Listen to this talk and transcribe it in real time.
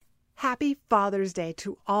Happy Father's Day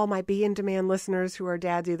to all my Be in Demand listeners who are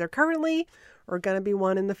dads either currently or going to be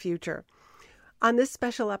one in the future. On this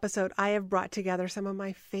special episode, I have brought together some of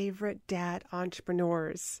my favorite dad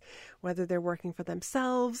entrepreneurs. Whether they're working for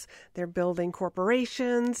themselves, they're building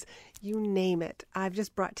corporations, you name it. I've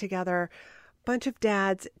just brought together a bunch of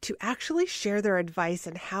dads to actually share their advice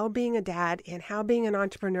on how being a dad and how being an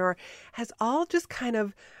entrepreneur has all just kind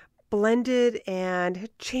of blended and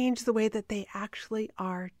changed the way that they actually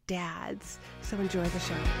are dads. So enjoy the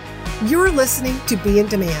show. You're listening to Be in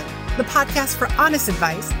Demand, the podcast for honest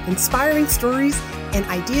advice, inspiring stories, and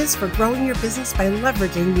ideas for growing your business by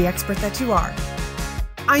leveraging the expert that you are.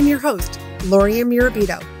 I'm your host, Lori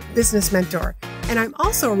Mirabito, business mentor, and I'm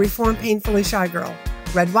also a reformed painfully shy girl,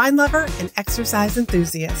 red wine lover, and exercise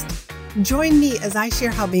enthusiast. Join me as I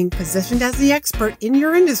share how being positioned as the expert in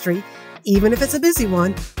your industry, even if it's a busy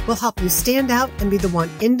one, will help you stand out and be the one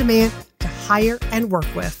in demand to hire and work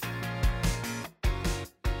with.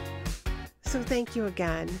 So thank you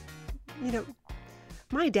again.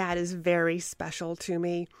 My dad is very special to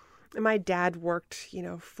me. My dad worked,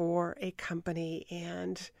 for a company,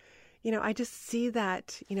 and, I just see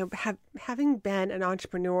that, having been an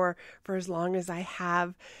entrepreneur for as long as I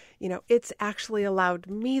have, it's actually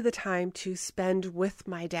allowed me the time to spend with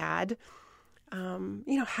my dad.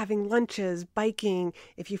 Having lunches, biking.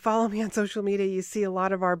 If you follow me on social media, you see a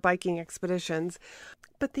lot of our biking expeditions.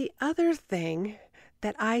 But the other thing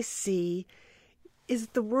that I see is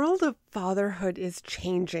the world of fatherhood is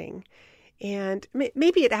changing. And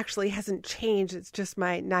maybe it actually hasn't changed. It's just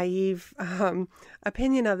my naive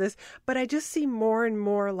opinion of this. But I just see more and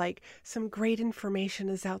more like some great information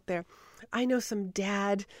is out there. I know some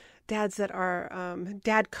dads that are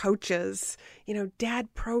dad coaches,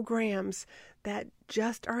 dad programs that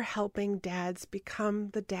just are helping dads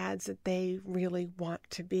become the dads that they really want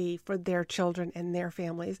to be for their children and their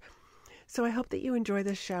families. So I hope that you enjoy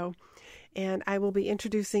this show, and I will be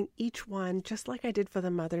introducing each one just like I did for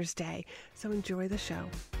the Mother's Day. So enjoy the show.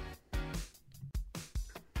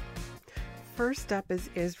 First up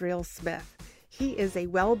is Israel Smith. He is a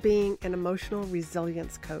well-being and emotional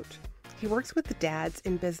resilience coach. He works with the dads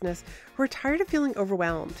in business who are tired of feeling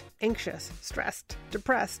overwhelmed, anxious, stressed,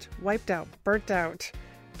 depressed, wiped out, burnt out,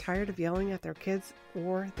 tired of yelling at their kids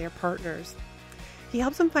or their partners. He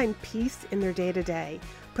helps them find peace in their day-to-day,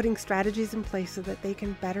 putting strategies in place so that they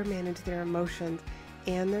can better manage their emotions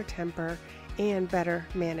and their temper and better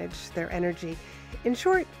manage their energy. In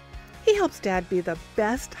short, he helps dad be the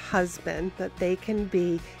best husband that they can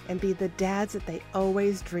be and be the dads that they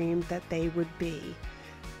always dreamed that they would be.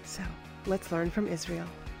 So let's learn from Israel.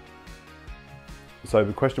 So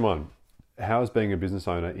the question one, how has being a business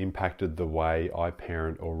owner impacted the way I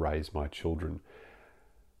parent or raise my children?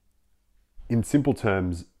 In simple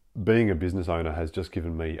terms, being a business owner has just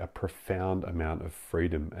given me a profound amount of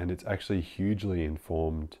freedom, and it's actually hugely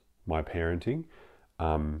informed my parenting.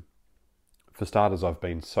 For starters, I've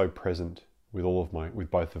been so present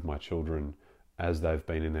with both of my children as they've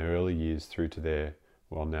been in their early years through to their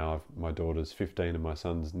now my daughter's 15 and my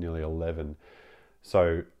son's nearly 11.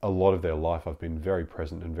 So a lot of their life I've been very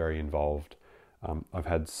present and very involved. I've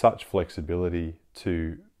had such flexibility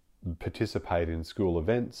to participate in school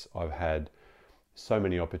events. I've had so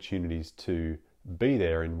many opportunities to be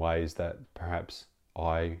there in ways that perhaps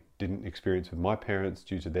I didn't experience with my parents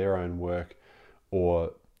due to their own work,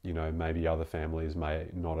 or maybe other families may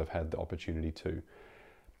not have had the opportunity to.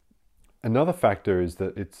 Another factor is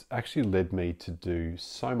that it's actually led me to do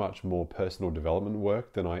so much more personal development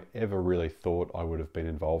work than I ever really thought I would have been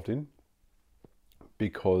involved in,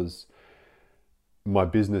 because my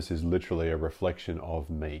business is literally a reflection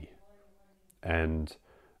of me, and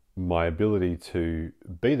my ability to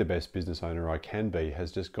be the best business owner I can be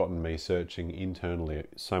has just gotten me searching internally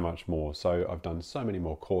so much more. So I've done so many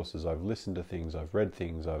more courses, I've listened to things, I've read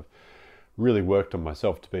things, I've really worked on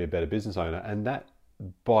myself to be a better business owner, and that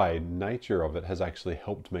by nature of it has actually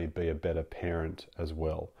helped me be a better parent as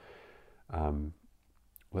well.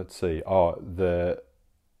 Let's see.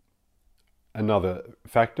 Another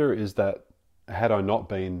factor is that had I not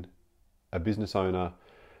been a business owner,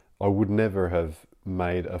 I would never have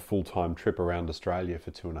made a full-time trip around Australia for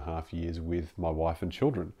 2.5 years with my wife and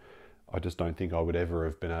children. I just don't think I would ever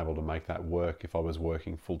have been able to make that work if I was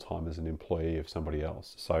working full-time as an employee of somebody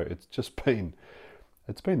else. So it's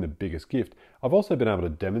been the biggest gift. I've also been able to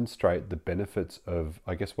demonstrate the benefits of,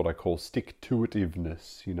 I guess, what I call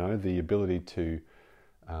stick-to-itiveness, the ability to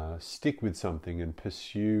stick with something and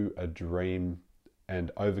pursue a dream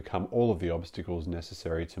and overcome all of the obstacles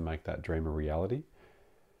necessary to make that dream a reality.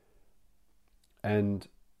 And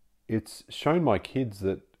it's shown my kids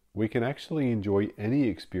that we can actually enjoy any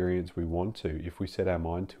experience we want to if we set our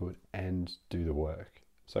mind to it and do the work.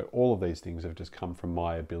 So all of these things have just come from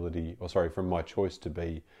from my choice to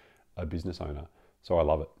be a business owner. So I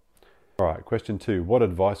love it. All right, question 2. What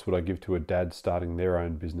advice would I give to a dad starting their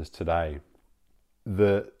own business today?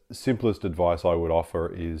 The simplest advice I would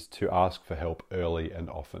offer is to ask for help early and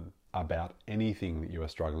often about anything that you are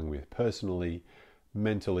struggling with personally,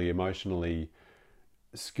 mentally, emotionally,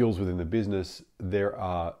 skills within the business. There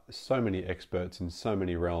are so many experts in so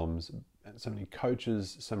many realms, so many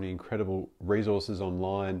coaches, so many incredible resources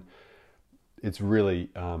online. It's really,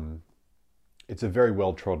 it's a very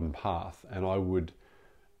well-trodden path, and I would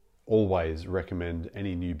always recommend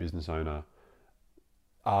any new business owner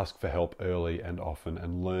ask for help early and often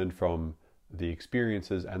and learn from the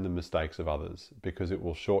experiences and the mistakes of others, because it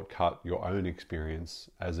will shortcut your own experience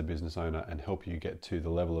as a business owner and help you get to the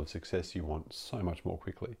level of success you want so much more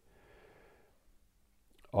quickly.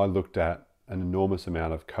 I looked at an enormous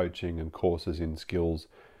amount of coaching and courses in skills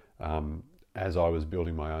as I was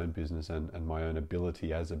building my own business and my own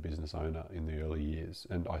ability as a business owner in the early years,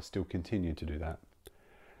 and I still continue to do that.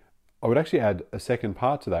 I would actually add a second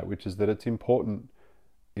part to that, which is that it's important,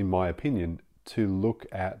 in my opinion, to look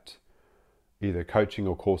at either coaching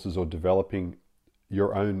or courses or developing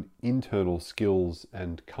your own internal skills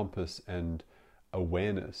and compass and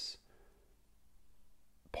awareness,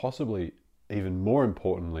 possibly even more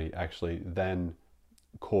importantly, actually, than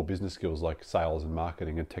core business skills like sales and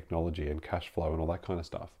marketing and technology and cash flow and all that kind of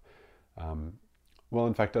stuff. Well,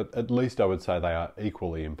 in fact, at least I would say they are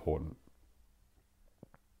equally important.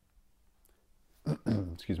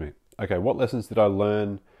 Excuse me. Okay, what lessons did I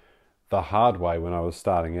learn the hard way when I was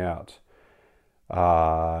starting out?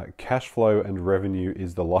 Cash flow and revenue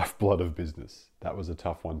is the lifeblood of business. That was a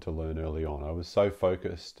tough one to learn early on. I was so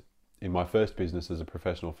focused in my first business as a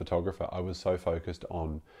professional photographer. I was so focused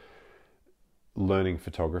on learning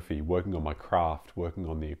photography, working on my craft, working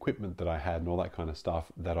on the equipment that I had and all that kind of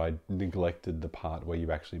stuff, that I neglected the part where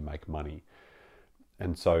you actually make money.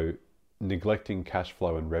 And so neglecting cash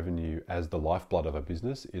flow and revenue as the lifeblood of a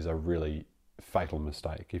business is a really fatal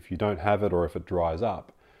mistake. If you don't have it, or if it dries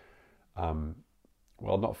up,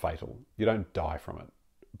 well, not fatal, you don't die from it,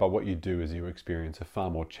 but what you do is you experience a far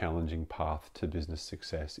more challenging path to business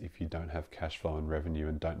success if you don't have cash flow and revenue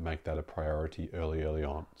and don't make that a priority early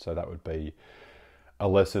on. So that would be a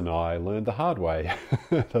lesson I learned the hard way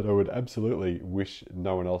that I would absolutely wish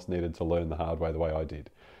no one else needed to learn the hard way the way I did.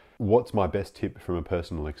 What's my best tip from a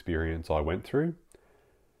personal experience I went through?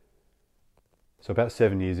 So about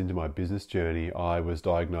 7 years into my business journey, I was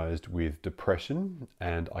diagnosed with depression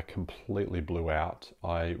and I completely blew out.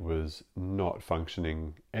 I was not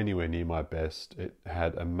functioning anywhere near my best. It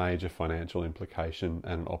had a major financial implication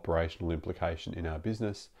and an operational implication in our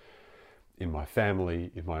business, in my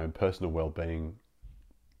family, in my own personal well-being.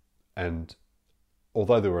 And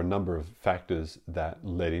although there were a number of factors that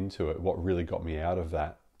led into it, what really got me out of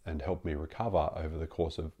that and helped me recover over the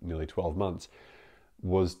course of nearly 12 months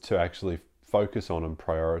was to actually focus on and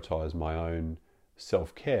prioritize my own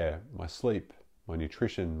self-care, my sleep, my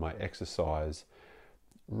nutrition, my exercise,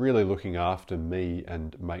 really looking after me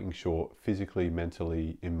and making sure physically,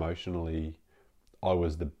 mentally, emotionally, I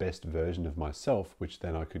was the best version of myself, which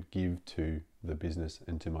then I could give to the business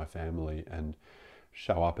and to my family and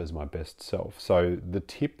show up as my best self. So the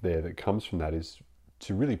tip there that comes from that is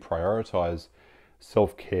to really prioritize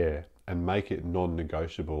self-care and make it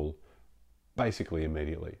non-negotiable basically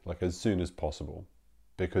immediately, like as soon as possible,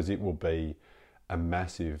 because it will be a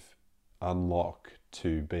massive unlock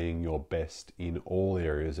to being your best in all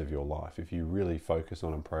areas of your life. If you really focus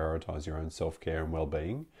on and prioritize your own self-care and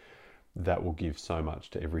well-being, that will give so much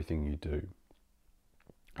to everything you do.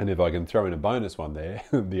 And if I can throw in a bonus one there,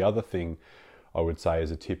 the other thing I would say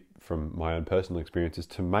as a tip from my own personal experience is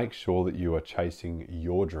to make sure that you are chasing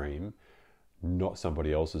your dream, not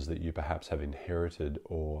somebody else's that you perhaps have inherited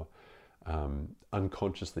or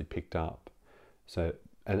unconsciously picked up. So,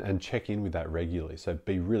 and check in with that regularly. So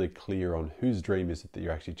be really clear on whose dream is it that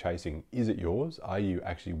you're actually chasing. Is it yours? Are you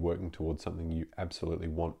actually working towards something you absolutely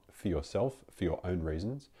want for yourself, for your own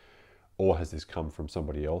reasons? Or has this come from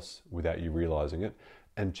somebody else without you realizing it?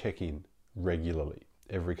 And check in regularly,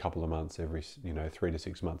 every couple of months, every 3 to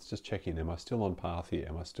 6 months. Just check in. Am I still on path here?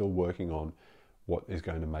 Am I still working on what is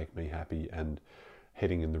going to make me happy and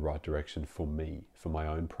heading in the right direction for me, for my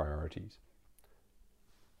own priorities?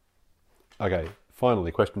 Okay,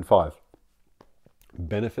 finally, question 5.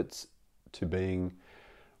 Benefits to being...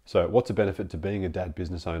 So what's a benefit to being a dad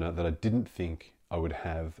business owner that I didn't think I would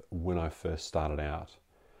have when I first started out?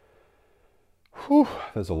 Whew,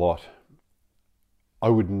 there's a lot. I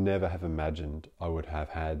would never have imagined I would have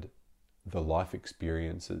had the life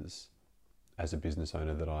experiences as a business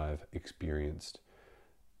owner that I've experienced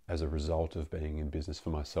as a result of being in business for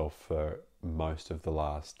myself for most of the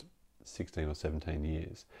last 16 or 17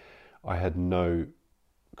 years. I had no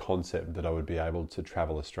concept that I would be able to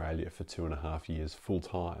travel Australia for 2.5 years full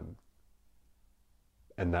time.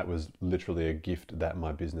 And that was literally a gift that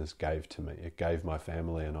my business gave to me. It gave my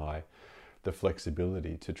family and I the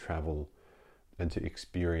flexibility to travel and to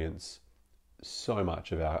experience so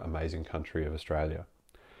much of our amazing country of Australia.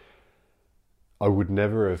 I would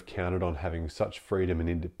never have counted on having such freedom and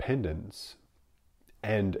independence,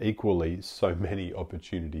 and equally so many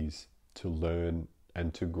opportunities to learn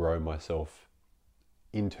and to grow myself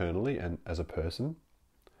internally and as a person.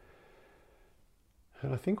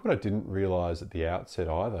 And I think what I didn't realize at the outset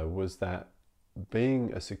either was that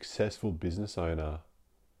being a successful business owner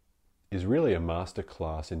is really a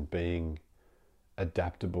masterclass in being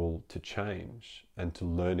adaptable to change and to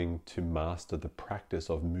learning to master the practice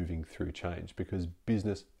of moving through change, because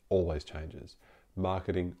business always changes.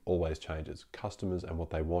 Marketing always changes. Customers and what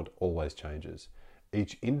they want always changes.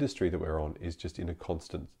 Each industry that we're on is just in a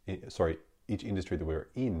constant, each industry that we're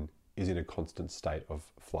in is in a constant state of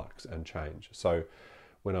flux and change. So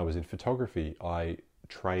when I was in photography, I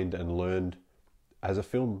trained and learned as a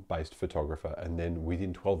film-based photographer, and then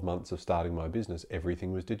within 12 months of starting my business,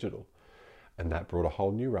 everything was digital. And that brought a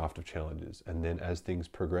whole new raft of challenges. And then as things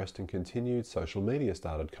progressed and continued, social media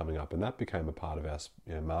started coming up, and that became a part of our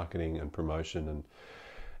marketing and promotion. And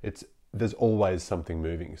there's always something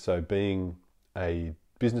moving. So being a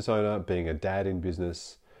business owner, being a dad in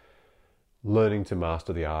business, learning to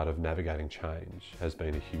master the art of navigating change has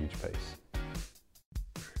been a huge piece.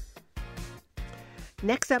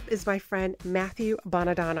 Next up is my friend Matthew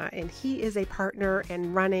Bonadona, and he is a partner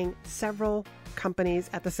in running several companies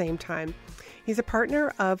at the same time. He's a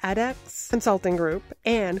partner of ADEX Consulting Group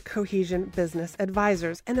and Cohesion Business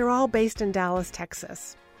Advisors, and they're all based in Dallas,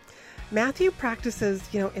 Texas. Matthew practices,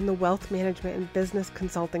 in the wealth management and business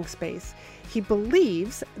consulting space. He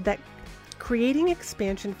believes that creating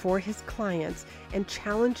expansion for his clients and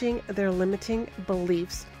challenging their limiting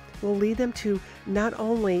beliefs will lead them to not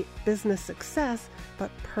only business success,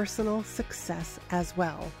 but personal success as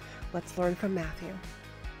well. Let's learn from Matthew.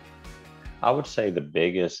 I would say the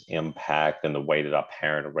biggest impact in the way that I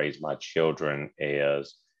parent and raise my children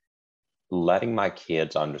is letting my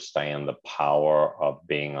kids understand the power of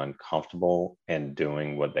being uncomfortable and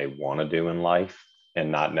doing what they want to do in life,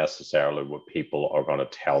 and not necessarily what people are going to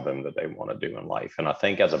tell them that they want to do in life. And I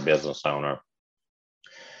think as a business owner,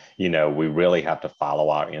 we really have to follow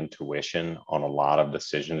our intuition on a lot of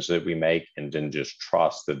decisions that we make, and then just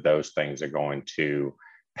trust that those things are going to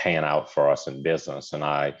pan out for us in business. And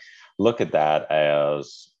I look at that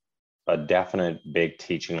as a definite big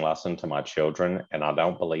teaching lesson to my children. And I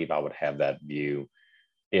don't believe I would have that view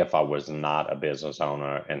if I was not a business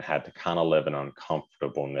owner and had to kind of live in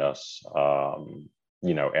uncomfortableness,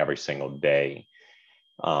 every single day.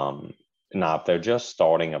 Now, if they're just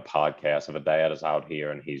starting a podcast, if a dad is out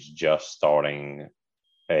here and he's just starting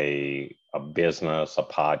a business, a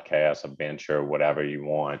podcast, a venture, whatever you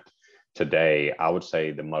want today, I would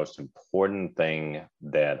say the most important thing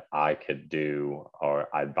that I could do or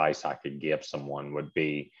advice I could give someone would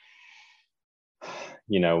be,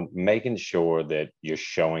 making sure that you're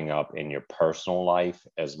showing up in your personal life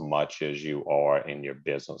as much as you are in your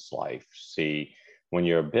business life. See, when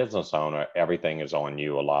you're a business owner, everything is on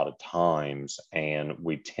you a lot of times, and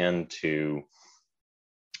we tend to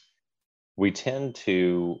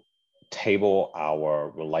table our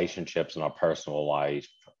relationships in our personal life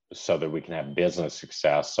so that we can have business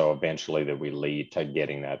success. So eventually that we lead to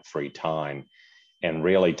getting that free time, and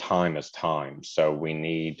really time is time. So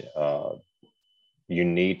you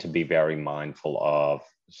need to be very mindful of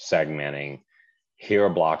segmenting. Here are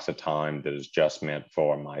blocks of time that is just meant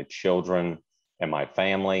for my children and my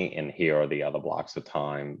family, and here are the other blocks of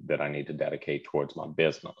time that I need to dedicate towards my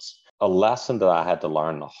business. A lesson that I had to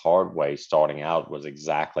learn the hard way starting out was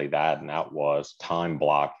exactly that, and that was time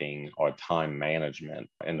blocking or time management.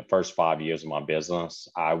 In the first 5 years of my business,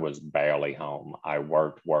 I was barely home. I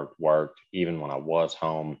worked. Even when I was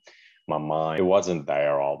home, my mind, it wasn't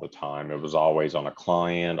there all the time. It was always on a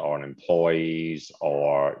client or an employees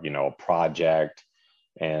or, a project.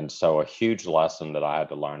 And so a huge lesson that I had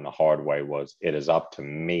to learn the hard way was it is up to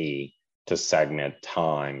me to segment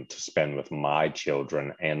time to spend with my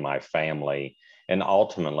children and my family. And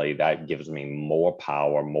ultimately, that gives me more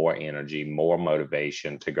power, more energy, more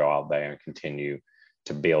motivation to go out there and continue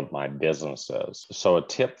to build my businesses. So a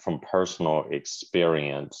tip from personal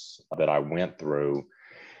experience that I went through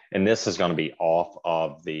And this is going to be off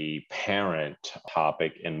of the parent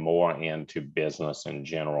topic and more into business in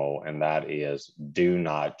general. And that is, do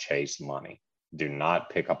not chase money. Do not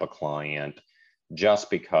pick up a client just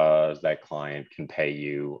because that client can pay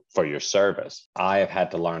you for your service. I have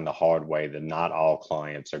had to learn the hard way that not all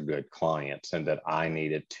clients are good clients, and that I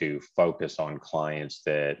needed to focus on clients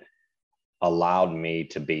that allowed me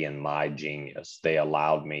to be in my genius. They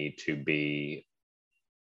allowed me to be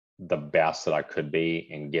the best that I could be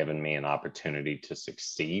and given me an opportunity to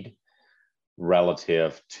succeed,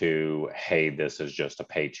 relative to, hey, this is just a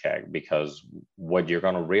paycheck. Because what you're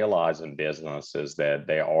going to realize in business is that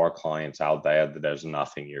there are clients out there that there's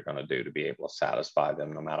nothing you're going to do to be able to satisfy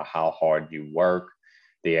them. No matter how hard you work,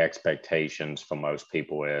 the expectations for most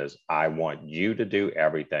people is, I want you to do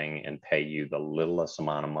everything and pay you the littlest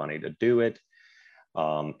amount of money to do it.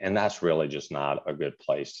 And that's really just not a good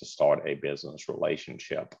place to start a business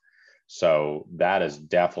relationship. So that is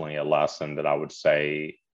definitely a lesson that I would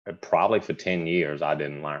say probably for 10 years I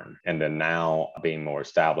didn't learn. And then now, being more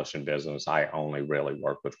established in business, I only really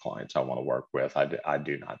work with clients I want to work with. I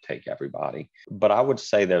do not take everybody. But I would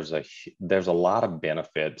say there's a lot of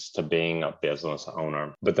benefits to being a business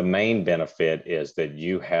owner. But the main benefit is that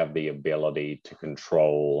you have the ability to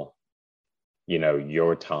control,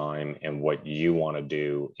 your time and what you want to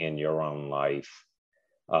do in your own life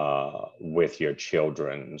with your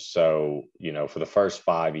children. So, for the first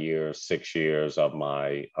 5 years, 6 years of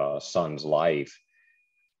my son's life,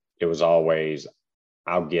 it was always,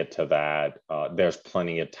 I'll get to that. There's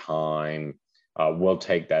plenty of time. We'll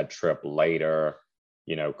take that trip later,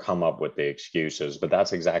 come up with the excuses. But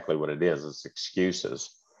that's exactly what it is. It's excuses.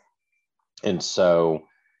 And so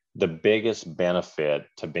the biggest benefit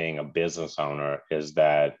to being a business owner is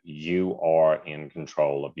that you are in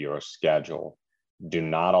control of your schedule. Do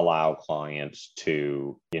not allow clients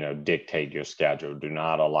to, dictate your schedule. Do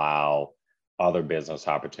not allow other business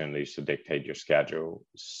opportunities to dictate your schedule.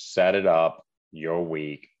 Set it up your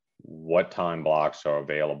week. What time blocks are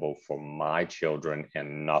available for my children,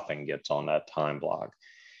 and nothing gets on that time block.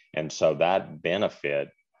 And so that benefit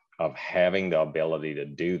of having the ability to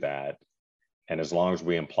do that, and as long as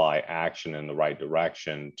we apply action in the right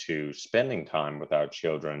direction to spending time with our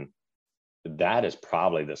children, that is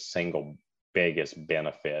probably the single biggest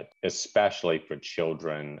benefit, especially for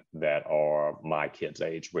children that are my kids'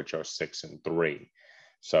 age, which are 6 and 3.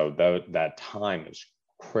 So that time is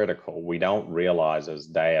critical. We don't realize as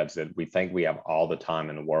dads that we think we have all the time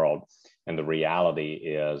in the world. And the reality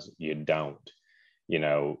is you don't.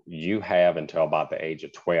 You have until about the age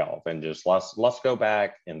of 12. And just let's go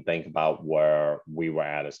back and think about where we were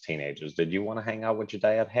at as teenagers. Did you want to hang out with your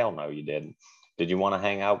dad? Hell no, you didn't. Did you want to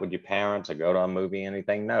hang out with your parents or go to a movie,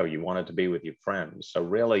 anything? No, you wanted to be with your friends. So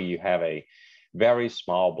really, you have a very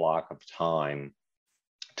small block of time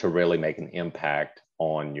to really make an impact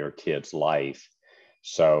on your kid's life.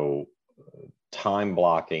 So time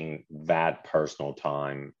blocking that personal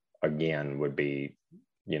time, again, would be,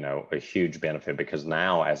 a huge benefit, because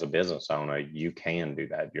now as a business owner, you can do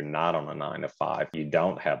that. You're not on a 9 to 5. You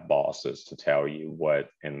don't have bosses to tell you what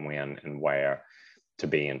and when and where to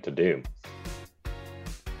be and to do.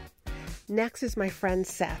 Next is my friend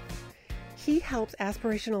Seth. He helps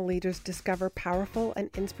aspirational leaders discover powerful and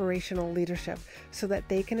inspirational leadership so that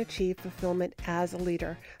they can achieve fulfillment as a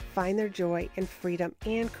leader, find their joy and freedom,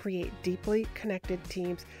 and create deeply connected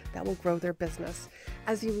teams that will grow their business.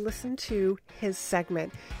 As you listen to his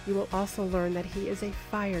segment, you will also learn that he is a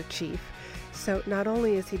fire chief. So not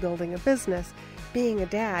only is he building a business, being a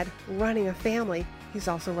dad, running a family, he's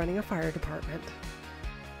also running a fire department.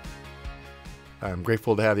 I'm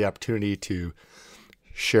grateful to have the opportunity to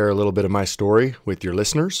share a little bit of my story with your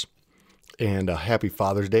listeners, and a happy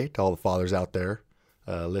Father's Day to all the fathers out there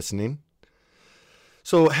listening.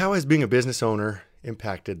 So how has being a business owner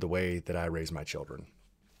impacted the way that I raise my children?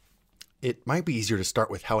 It might be easier to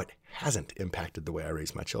start with how it hasn't impacted the way I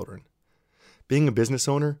raise my children. Being a business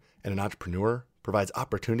owner and an entrepreneur provides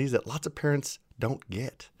opportunities that lots of parents don't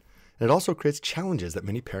get. And it also creates challenges that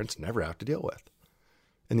many parents never have to deal with.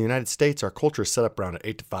 In the United States, our culture is set up around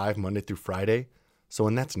 8 to 5, Monday through Friday. So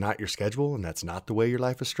when that's not your schedule and that's not the way your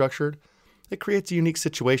life is structured, it creates a unique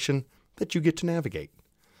situation that you get to navigate.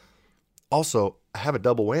 Also, I have a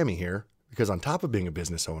double whammy here because on top of being a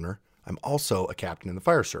business owner, I'm also a captain in the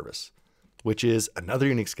fire service, which is another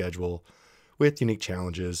unique schedule with unique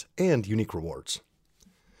challenges and unique rewards.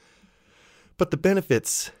 But the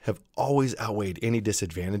benefits have always outweighed any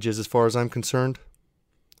disadvantages as far as I'm concerned.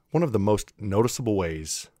 One of the most noticeable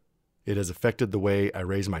ways it has affected the way I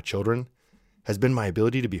raise my children has been my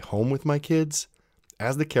ability to be home with my kids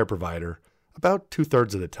as the care provider about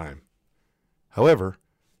 2/3 of the time. However,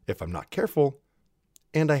 if I'm not careful,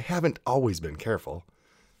 and I haven't always been careful,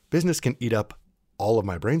 business can eat up all of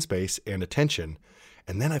my brain space and attention,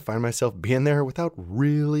 and then I find myself being there without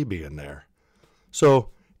really being there. So,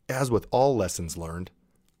 as with all lessons learned,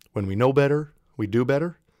 when we know better, we do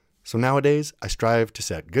better. So nowadays, I strive to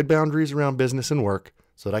set good boundaries around business and work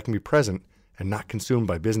so that I can be present and not consumed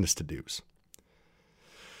by business to-dos.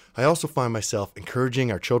 I also find myself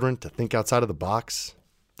encouraging our children to think outside of the box,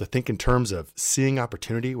 to think in terms of seeing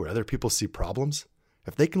opportunity where other people see problems.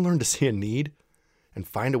 If they can learn to see a need and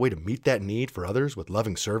find a way to meet that need for others with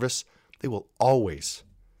loving service, they will always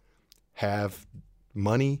have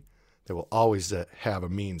money. They will always have a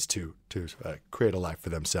means to create a life for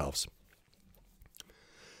themselves.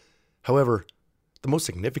 However, the most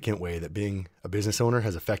significant way that being a business owner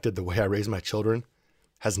has affected the way I raise my children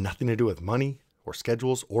has nothing to do with money or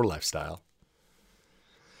schedules or lifestyle.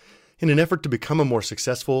 In an effort to become a more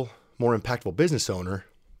successful, more impactful business owner,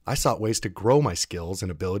 I sought ways to grow my skills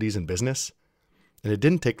and abilities in business, and it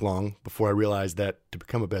didn't take long before I realized that to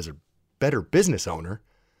become a better business owner,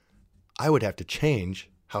 I would have to change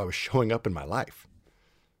how I was showing up in my life.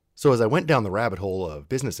 So as I went down the rabbit hole of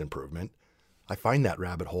business improvement, I find that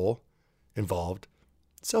rabbit hole involved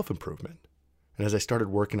self-improvement. And as I started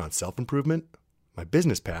working on self-improvement, my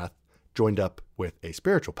business path joined up with a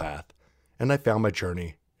spiritual path, and I found my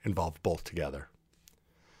journey involved both together.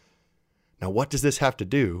 Now, what does this have to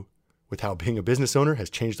do with how being a business owner has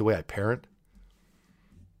changed the way I parent?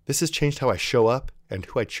 This has changed how I show up and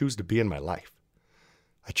who I choose to be in my life.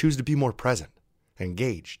 I choose to be more present and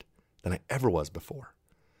engaged than I ever was before.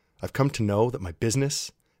 I've come to know that my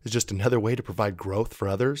business is just another way to provide growth for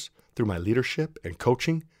others through my leadership and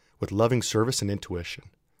coaching with loving service and intuition.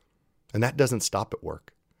 And that doesn't stop at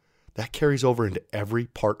work. That carries over into every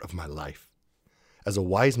part of my life. As a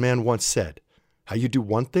wise man once said, how you do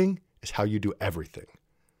one thing is how you do everything.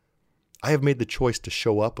 I have made the choice to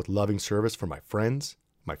show up with loving service for my friends,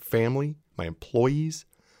 my family, my employees,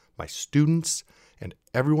 my students, and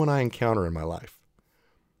everyone I encounter in my life.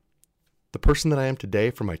 The person that I am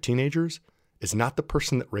today for my teenagers is not the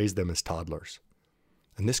person that raised them as toddlers.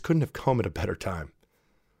 And this couldn't have come at a better time.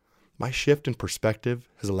 My shift in perspective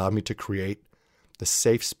has allowed me to create the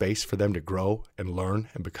safe space for them to grow and learn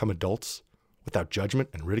and become adults without judgment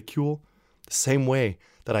and ridicule, the same way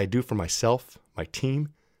that I do for myself, my team,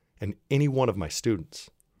 and any one of my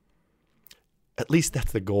students. At least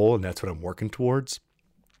that's the goal, and that's what I'm working towards.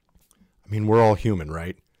 I mean, we're all human,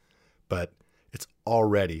 right? But it's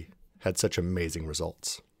already had such amazing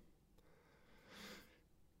results.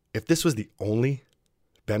 If this was the only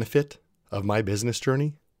benefit of my business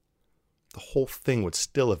journey, the whole thing would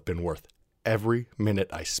still have been worth every minute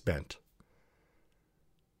I spent.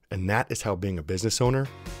 And that is how being a business owner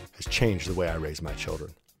has changed the way I raise my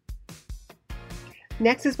children.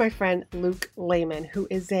 Next is my friend Luke Layman, who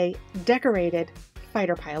is a decorated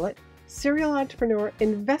fighter pilot, serial entrepreneur,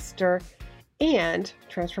 investor, and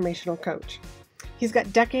transformational coach. He's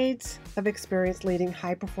got decades of experience leading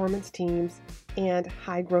high-performance teams and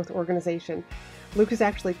high-growth organizations. Luke has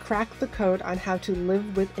actually cracked the code on how to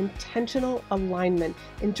live with intentional alignment,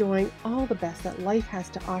 enjoying all the best that life has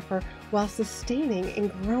to offer while sustaining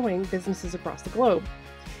and growing businesses across the globe.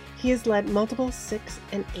 He has led multiple 6-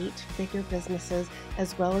 and 8-figure businesses,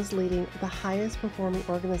 as well as leading the highest performing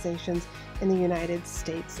organizations in the United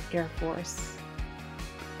States Air Force.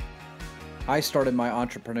 I started my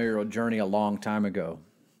entrepreneurial journey a long time ago.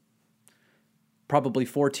 Probably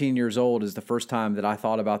 14 years old is the first time that I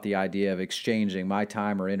thought about the idea of exchanging my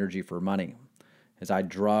time or energy for money. As I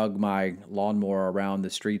drug my lawnmower around the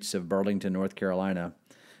streets of Burlington, North Carolina,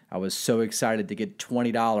 I was so excited to get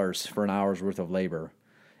 $20 for an hour's worth of labor.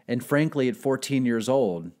 And frankly, at 14 years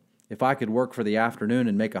old, if I could work for the afternoon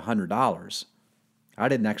and make $100, I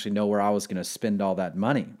didn't actually know where I was going to spend all that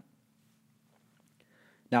money.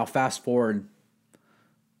 Now, fast forward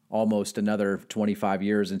almost another 25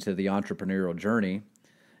 years into the entrepreneurial journey,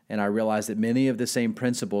 and I realized that many of the same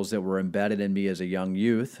principles that were embedded in me as a young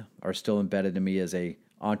youth are still embedded in me as an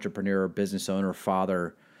entrepreneur, business owner,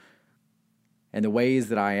 father. And the ways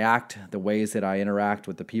that I act, the ways that I interact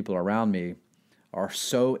with the people around me are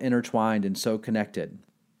so intertwined and so connected.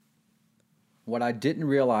 What I didn't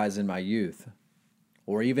realize in my youth,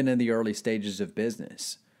 or even in the early stages of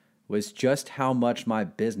business, was just how much my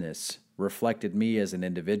business reflected me as an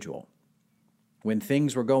individual. When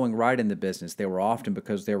things were going right in the business, they were often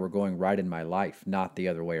because they were going right in my life, not the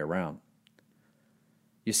other way around.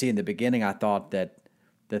 You see, in the beginning, I thought that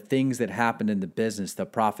the things that happened in the business, the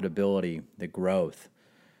profitability, the growth,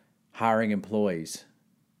 hiring employees,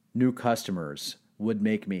 new customers would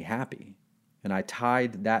make me happy. And I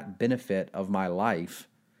tied that benefit of my life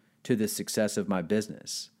to the success of my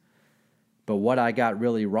business. But what I got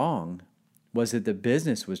really wrong was that the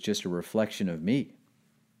business was just a reflection of me.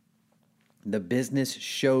 The business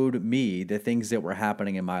showed me the things that were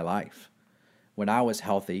happening in my life. When I was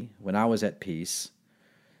healthy, when I was at peace,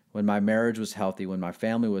 when my marriage was healthy, when my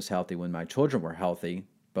family was healthy, when my children were healthy,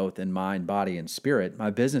 both in mind, body, and spirit, my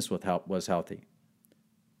business was healthy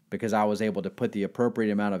because I was able to put the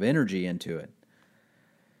appropriate amount of energy into it.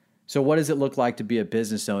 So what does it look like to be a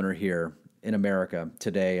business owner here in America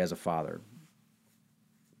today as a father?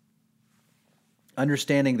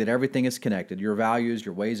 Understanding that everything is connected. Your values,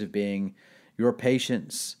 your ways of being, your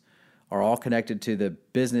patience are all connected to the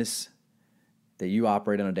business that you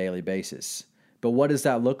operate on a daily basis. But what does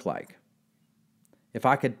that look like? If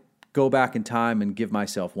I could go back in time and give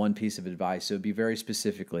myself one piece of advice, it would be very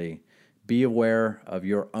specifically, be aware of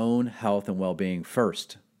your own health and well-being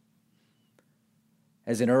first.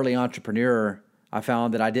 As an early entrepreneur, I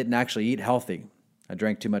found that I didn't actually eat healthy. I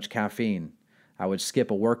drank too much caffeine. I would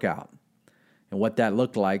skip a workout. And what that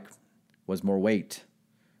looked like was more weight,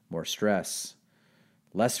 more stress,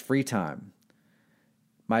 less free time.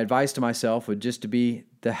 My advice to myself would just to be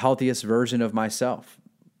the healthiest version of myself.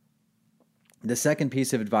 The second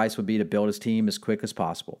piece of advice would be to build his team as quick as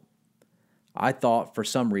possible. I thought for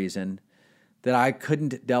some reason that I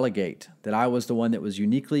couldn't delegate, that I was the one that was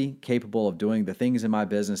uniquely capable of doing the things in my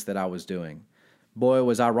business that I was doing. Boy,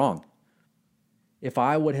 was I wrong. If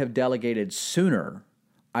I would have delegated sooner,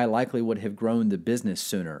 I likely would have grown the business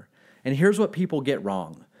sooner. And here's what people get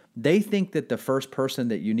wrong. They think that the first person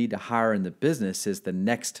that you need to hire in the business is the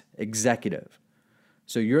next executive.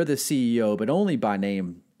 So you're the CEO, but only by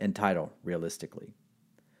name and title, realistically.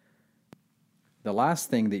 The last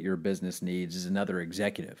thing that your business needs is another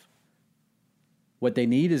executive. What they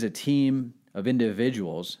need is a team of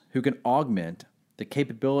individuals who can augment the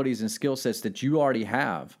capabilities and skill sets that you already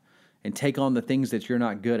have and take on the things that you're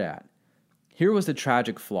not good at. Here was the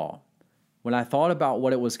tragic flaw. When I thought about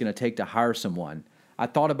what it was going to take to hire someone, I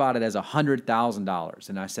thought about it as $100,000.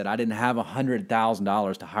 And I said, I didn't have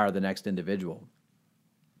 $100,000 to hire the next individual.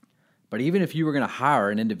 But even if you were going to hire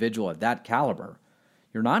an individual at that caliber,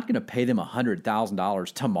 you're not going to pay them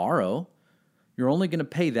 $100,000 tomorrow. You're only going to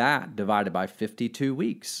pay that divided by 52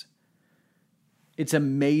 weeks. It's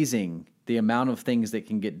amazing the amount of things that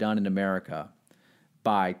can get done in America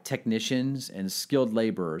by technicians and skilled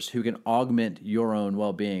laborers who can augment your own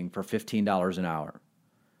well-being for $15 an hour.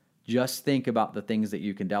 Just think about the things that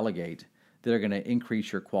you can delegate that are going to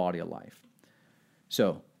increase your quality of life.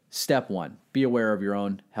 So, step 1, be aware of your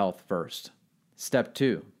own health first. Step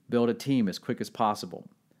 2, build a team as quick as possible.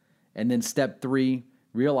 And then step 3,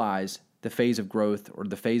 realize the phase of growth or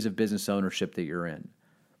the phase of business ownership that you're in.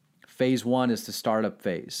 Phase 1 is the startup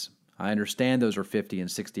phase. I understand those are 50 and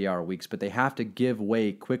 60-hour weeks, but they have to give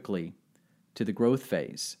way quickly to the growth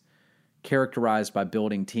phase, characterized by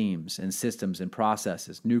building teams and systems and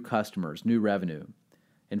processes, new customers, new revenue.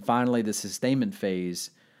 And finally, the sustainment phase,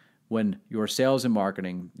 when your sales and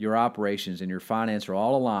marketing, your operations, and your finance are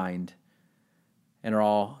all aligned and are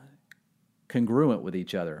all congruent with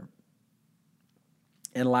each other.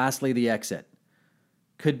 And lastly, the exit.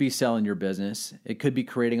 Could be selling your business. It could be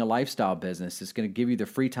creating a lifestyle business. It's going to give you the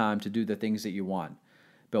free time to do the things that you want.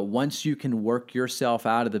 But once you can work yourself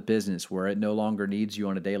out of the business where it no longer needs you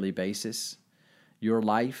on a daily basis, your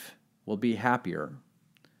life will be happier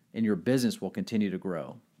and your business will continue to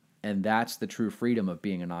grow. And that's the true freedom of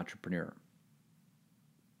being an entrepreneur.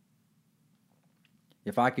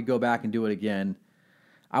 If I could go back and do it again,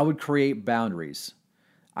 I would create boundaries.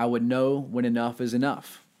 I would know when enough is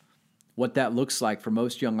enough. What that looks like for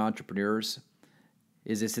most young entrepreneurs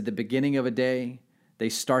is it's at the beginning of a day, they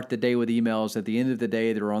start the day with emails. At the end of the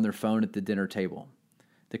day, they're on their phone at the dinner table.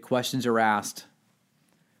 The questions are asked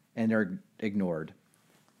and they're ignored.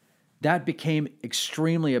 That became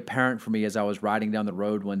extremely apparent for me as I was riding down the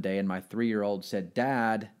road one day and my 3-year-old said,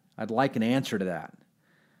 "Dad, I'd like an answer to that."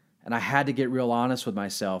 And I had to get real honest with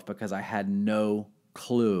myself because I had no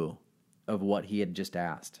clue of what he had just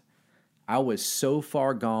asked. I was so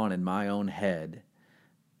far gone in my own head.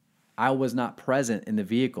 I was not present in the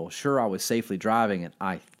vehicle. Sure, I was safely driving it,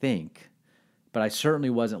 I think, but I certainly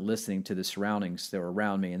wasn't listening to the surroundings that were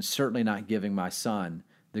around me and certainly not giving my son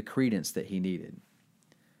the credence that he needed.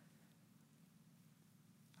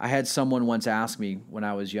 I had someone once ask me when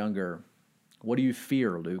I was younger, "What do you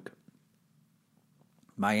fear, Luke?"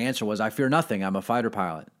 My answer was, "I fear nothing. I'm a fighter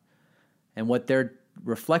pilot." And what their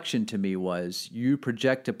reflection to me was, you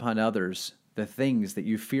project upon others the things that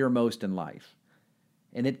you fear most in life.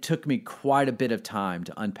 And it took me quite a bit of time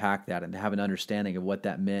to unpack that and to have an understanding of what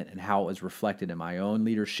that meant and how it was reflected in my own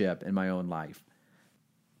leadership and my own life.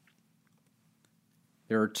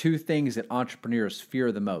 There are two things that entrepreneurs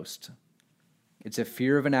fear the most. It's a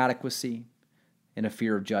fear of inadequacy and a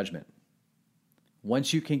fear of judgment.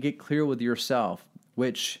 Once you can get clear with yourself,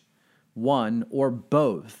 which one or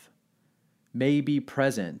both may be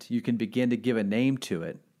present, you can begin to give a name to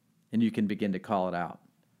it and you can begin to call it out.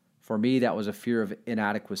 For me, that was a fear of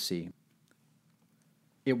inadequacy.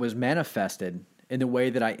 It was manifested in the way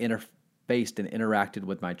that I interfaced and interacted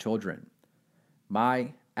with my children.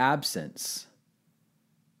 My absence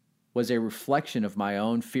was a reflection of my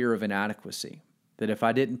own fear of inadequacy, that if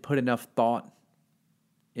I didn't put enough thought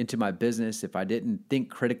into my business, if I didn't think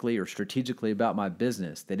critically or strategically about my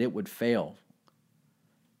business, that it would fail.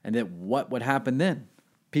 And that what would happen then?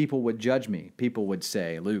 People would judge me. People would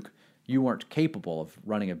say, Luke, you weren't capable of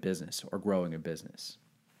running a business or growing a business.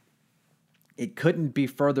 It couldn't be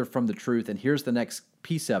further from the truth. And here's the next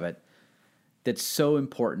piece of it that's so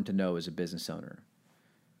important to know as a business owner.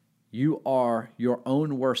 You are your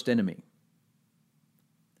own worst enemy.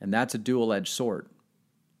 And that's a dual-edged sword.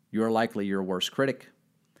 You're likely your worst critic.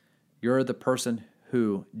 You're the person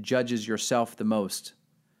who judges yourself the most.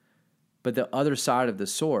 But the other side of the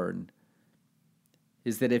sword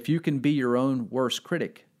is that if you can be your own worst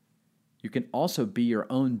critic, you can also be your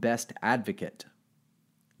own best advocate.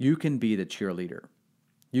 You can be the cheerleader.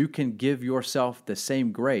 You can give yourself the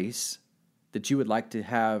same grace that you would like to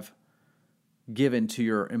have given to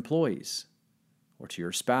your employees or to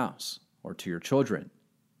your spouse or to your children.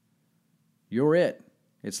 You're it.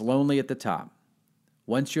 It's lonely at the top.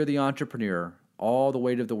 Once you're the entrepreneur, all the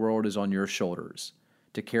weight of the world is on your shoulders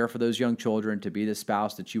to care for those young children, to be the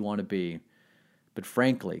spouse that you want to be. But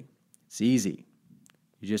frankly, it's easy.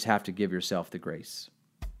 You just have to give yourself the grace.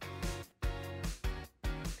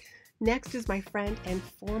 Next is my friend and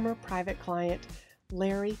former private client,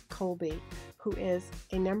 Larry Colby, who is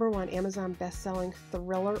a #1 Amazon best-selling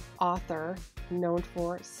thriller author known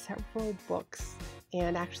for several books.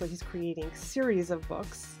 And actually, he's creating a series of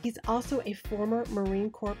books. He's also a former Marine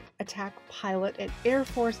Corps attack pilot and Air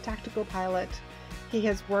Force tactical pilot. He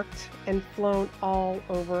has worked and flown all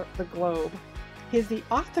over the globe. He's the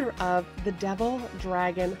author of The Devil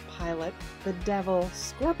Dragon Pilot, The Devil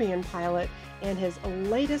Scorpion Pilot, and his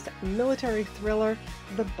latest military thriller,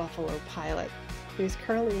 The Buffalo Pilot. He's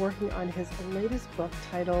currently working on his latest book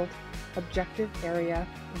titled Objective Area,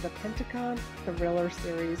 The Pentagon Thriller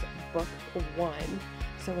Series, Book 1.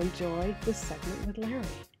 So enjoy this segment with Larry.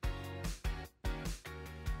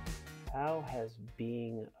 How has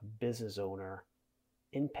being a business owner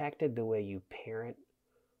impacted the way you parent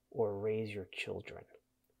or raise your children?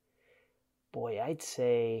 Boy, I'd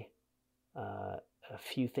say a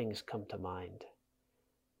few things come to mind.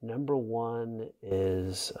 Number one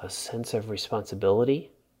is a sense of responsibility.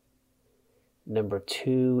 Number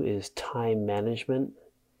two is time management.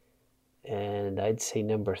 And I'd say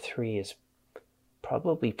number three is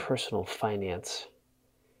probably personal finance.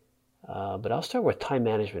 But I'll start with time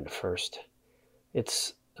management first.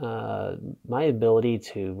 It's my ability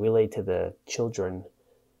to relate to the children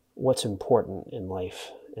what's important in life.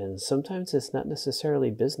 And sometimes it's not necessarily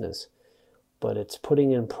business, but it's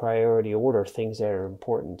putting in priority order things that are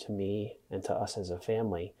important to me and to us as a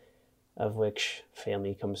family, of which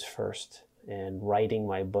family comes first and writing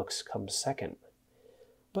my books comes second.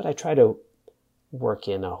 But I try to work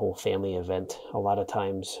in a whole family event. A lot of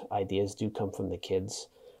times ideas do come from the kids.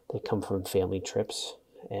 They come from family trips.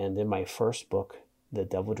 And in my first book, The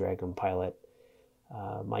Devil Dragon Pilot,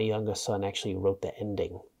 my youngest son actually wrote the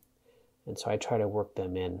ending. And so I try to work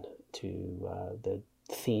them in to the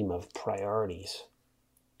theme of priorities.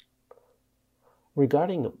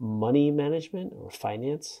 Regarding money management or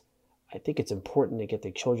finance, I think it's important to get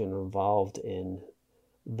the children involved in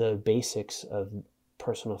the basics of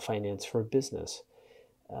personal finance for business.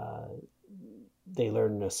 They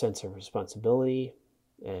learn a sense of responsibility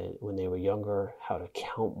when they were younger, how to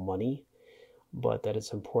count money, but that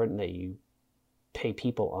it's important that you pay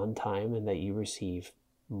people on time and that you receive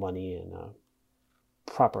money in a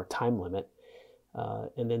proper time limit.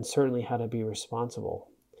 And then certainly how to be responsible,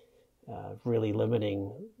 really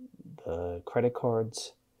limiting the credit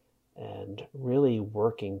cards and really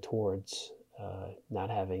working towards not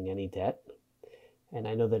having any debt. And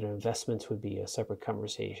I know that investments would be a separate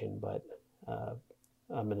conversation, but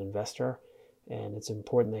I'm an investor, and it's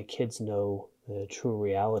important that kids know the true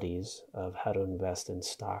realities of how to invest in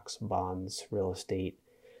stocks, bonds, real estate,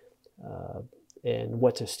 and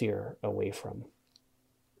what to steer away from.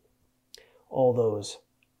 All those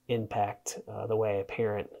impact the way I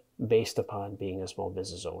parent based upon being a small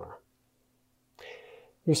business owner.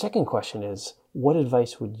 Your second question is, what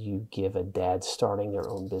advice would you give a dad starting their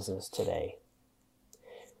own business today?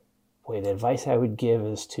 Boy, the advice I would give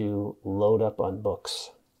is to load up on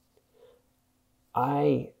books.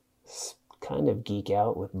 I kind of geek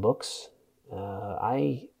out with books.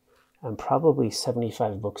 I'm probably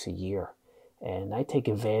 75 books a year, and I take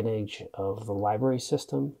advantage of the library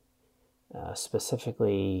system,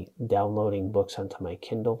 specifically downloading books onto my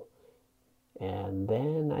Kindle. And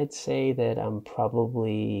then I'd say that I'm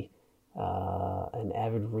probably an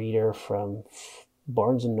avid reader from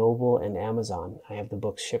Barnes & Noble and Amazon. I have the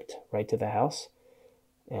books shipped right to the house,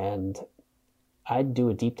 and I'd do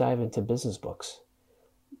a deep dive into business books.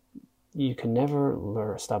 You can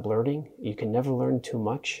never stop learning. You can never learn too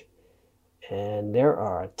much. And there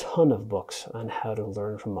are a ton of books on how to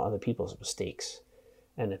learn from other people's mistakes.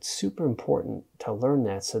 And it's super important to learn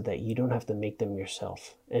that so that you don't have to make them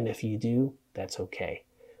yourself. And if you do, that's okay.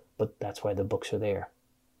 But that's why the books are there.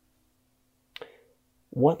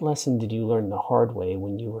 What lesson did you learn the hard way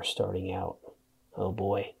when you were starting out? Oh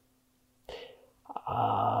boy.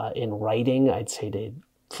 In writing, I'd say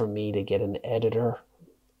for me to get an editor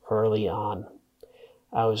early on.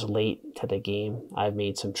 I was late to the game. I've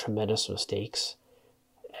made some tremendous mistakes.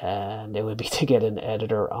 And it would be to get an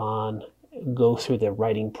editor on, go through the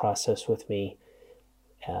writing process with me,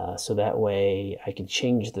 so that way I could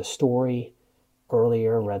change the story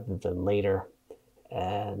earlier rather than later.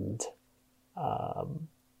 And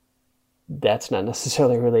that's not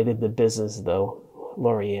necessarily related to business, though,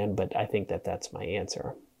 Lorianne, but I think that's my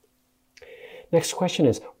answer. Next question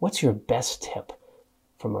is, what's your best tip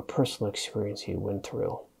from a personal experience you went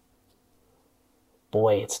through?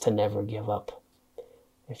 Boy, it's to never give up.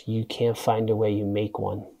 If you can't find a way, you make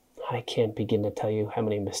one. I can't begin to tell you how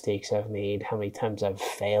many mistakes I've made, how many times I've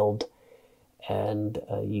failed, and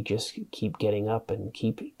you just keep getting up and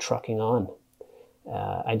keep trucking on.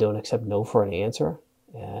 I don't accept no for an answer,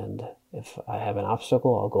 and if I have an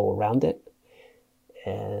obstacle, I'll go around it.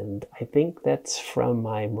 And I think that's from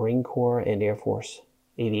my Marine Corps and Air Force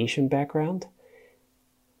aviation background.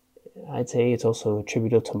 I'd say it's also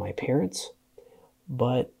attributable to my parents,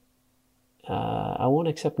 but I won't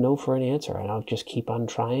accept no for an answer, and I'll just keep on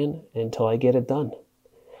trying until I get it done.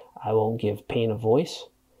 I won't give pain a voice,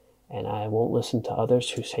 and I won't listen to others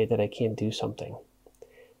who say that I can't do something.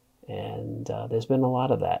 And there's been a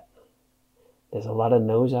lot of that. There's a lot of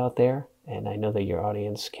no's out there, and I know that your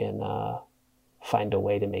audience can find a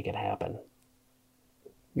way to make it happen.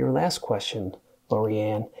 Your last question,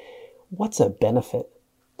 Lorianne, what's a benefit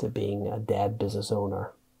to being a dad business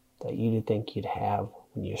owner that you didn't think you'd have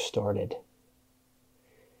when you started?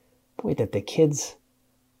 Boy, that the kids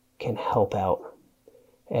can help out.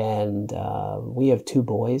 And we have 2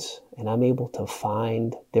 boys, and I'm able to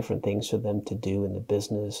find different things for them to do in the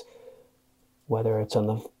business, whether it's on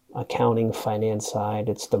the accounting, finance side,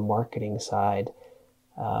 it's the marketing side.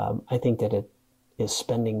 I think that it is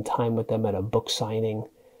spending time with them at a book signing,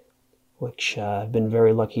 which I've been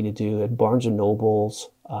very lucky to do at Barnes & Noble's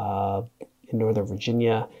in Northern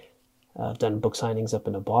Virginia. I've done book signings up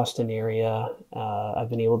in the Boston area. I've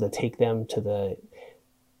been able to take them to the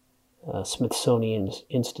Smithsonian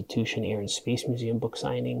Institution Air and Space Museum book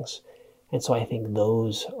signings. And so I think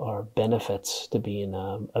those are benefits to being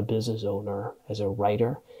a business owner as a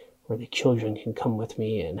writer, where the children can come with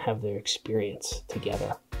me and have their experience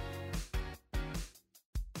together.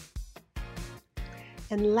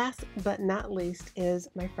 And last but not least is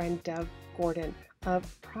my friend Dov Gordon of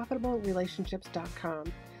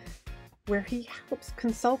ProfitableRelationships.com, where he helps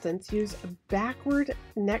consultants use backward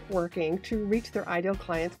networking to reach their ideal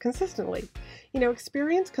clients consistently.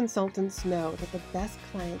 Experienced consultants know that the best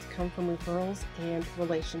clients come from referrals and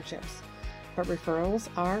relationships. But referrals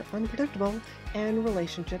are unpredictable and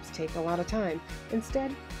relationships take a lot of time.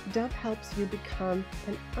 Instead, Dove helps you become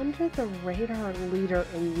an under-the-radar leader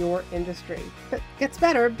in your industry. But it gets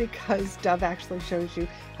better because Dove actually shows you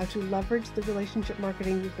how to leverage the relationship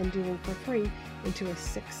marketing you've been doing for free into a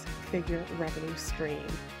 6-figure revenue stream.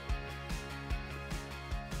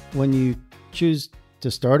 When you choose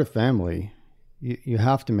to start a family, you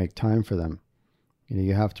have to make time for them.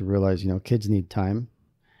 You have to realize, kids need time.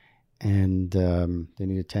 And they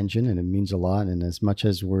need attention, and it means a lot. And as much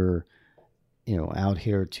as we're, out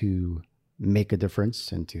here to make a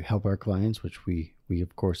difference and to help our clients, which we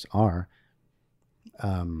of course are,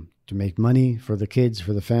 to make money for the kids,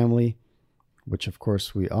 for the family, which of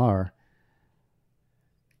course we are,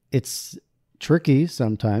 it's tricky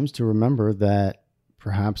sometimes to remember that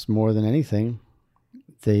perhaps more than anything,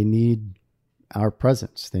 they need our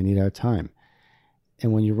presence. They need our time.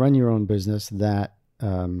 And when you run your own business, that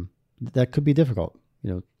could be difficult.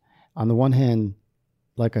 On the one hand,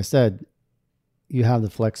 like I said, you have the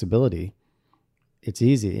flexibility. It's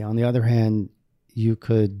easy. On the other hand, you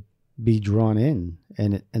could be drawn in,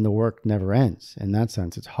 and the work never ends. In that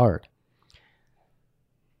sense, it's hard.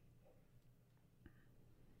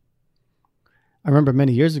 I remember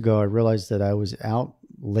many years ago, I realized that I was out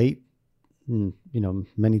late,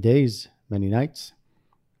 many days, many nights.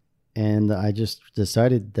 And I just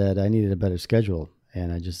decided that I needed a better schedule.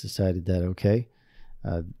 And I just decided that, okay,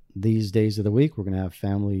 these days of the week, we're going to have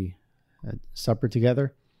family supper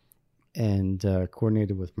together, and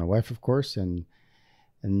coordinated with my wife, of course. And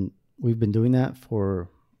we've been doing that for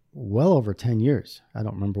well over 10 years. I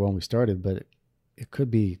don't remember when we started, but it could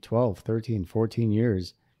be 12, 13, 14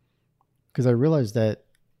 years. Because I realized that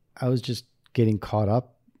I was just getting caught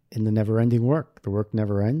up in the never-ending work. The work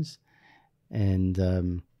never ends. And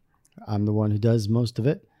I'm the one who does most of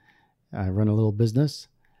it. I run a little business.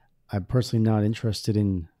 I'm personally not interested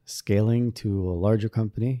in scaling to a larger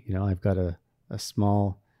company. I've got a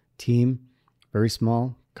small team, very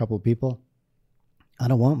small, couple of people. I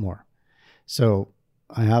don't want more. So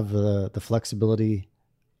I have the flexibility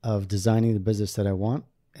of designing the business that I want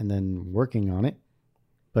and then working on it.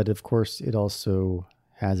 But of course, it also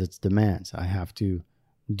has its demands. I have to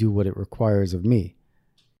do what it requires of me.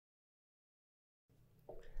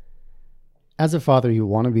 As a father, you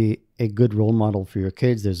want to be a good role model for your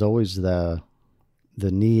kids. There's always the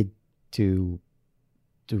need to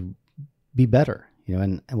be better.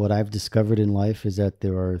 And what I've discovered in life is that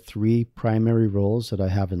there are 3 primary roles that I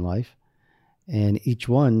have in life, and each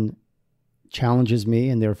one challenges me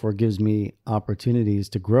and therefore gives me opportunities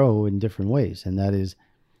to grow in different ways. And that is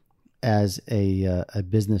as a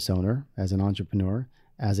business owner, as an entrepreneur,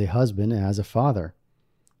 as a husband, and as a father.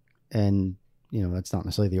 And, that's not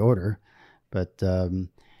necessarily the order, but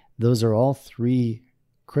those are all 3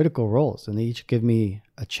 critical roles, and they each give me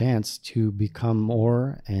a chance to become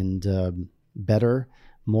more and better,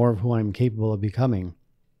 more of who I'm capable of becoming.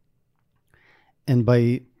 And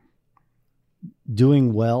by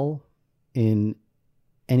doing well in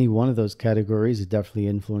any one of those categories, it definitely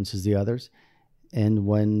influences the others. And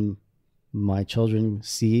when my children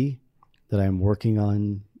see that I'm working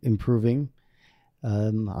on improving,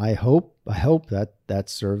 I hope that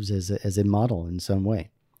serves as a model in some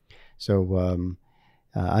way. So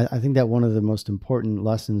I think that one of the most important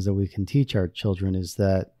lessons that we can teach our children is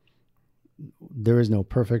that there is no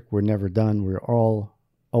perfect. We're never done. We're all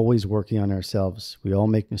always working on ourselves. We all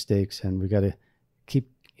make mistakes, and we got to keep,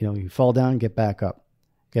 you fall down, get back up,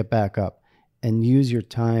 and use your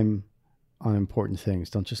time on important things.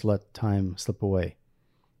 Don't just let time slip away.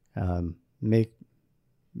 Make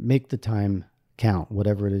the time count,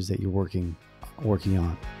 whatever it is that you're working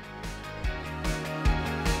on.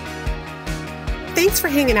 Thanks for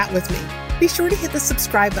hanging out with me. Be sure to hit the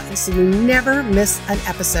subscribe button so you never miss an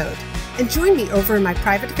episode. And join me over in my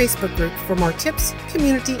private Facebook group for more tips,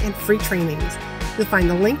 community, and free trainings. You'll find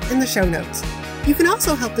the link in the show notes. You can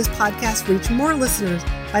also help this podcast reach more listeners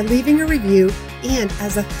by leaving a review. And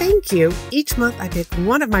as a thank you, each month I pick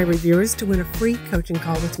one of my reviewers to win a free coaching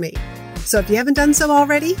call with me. So if you haven't done so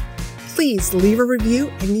already, please leave a review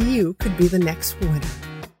and you could be the next winner.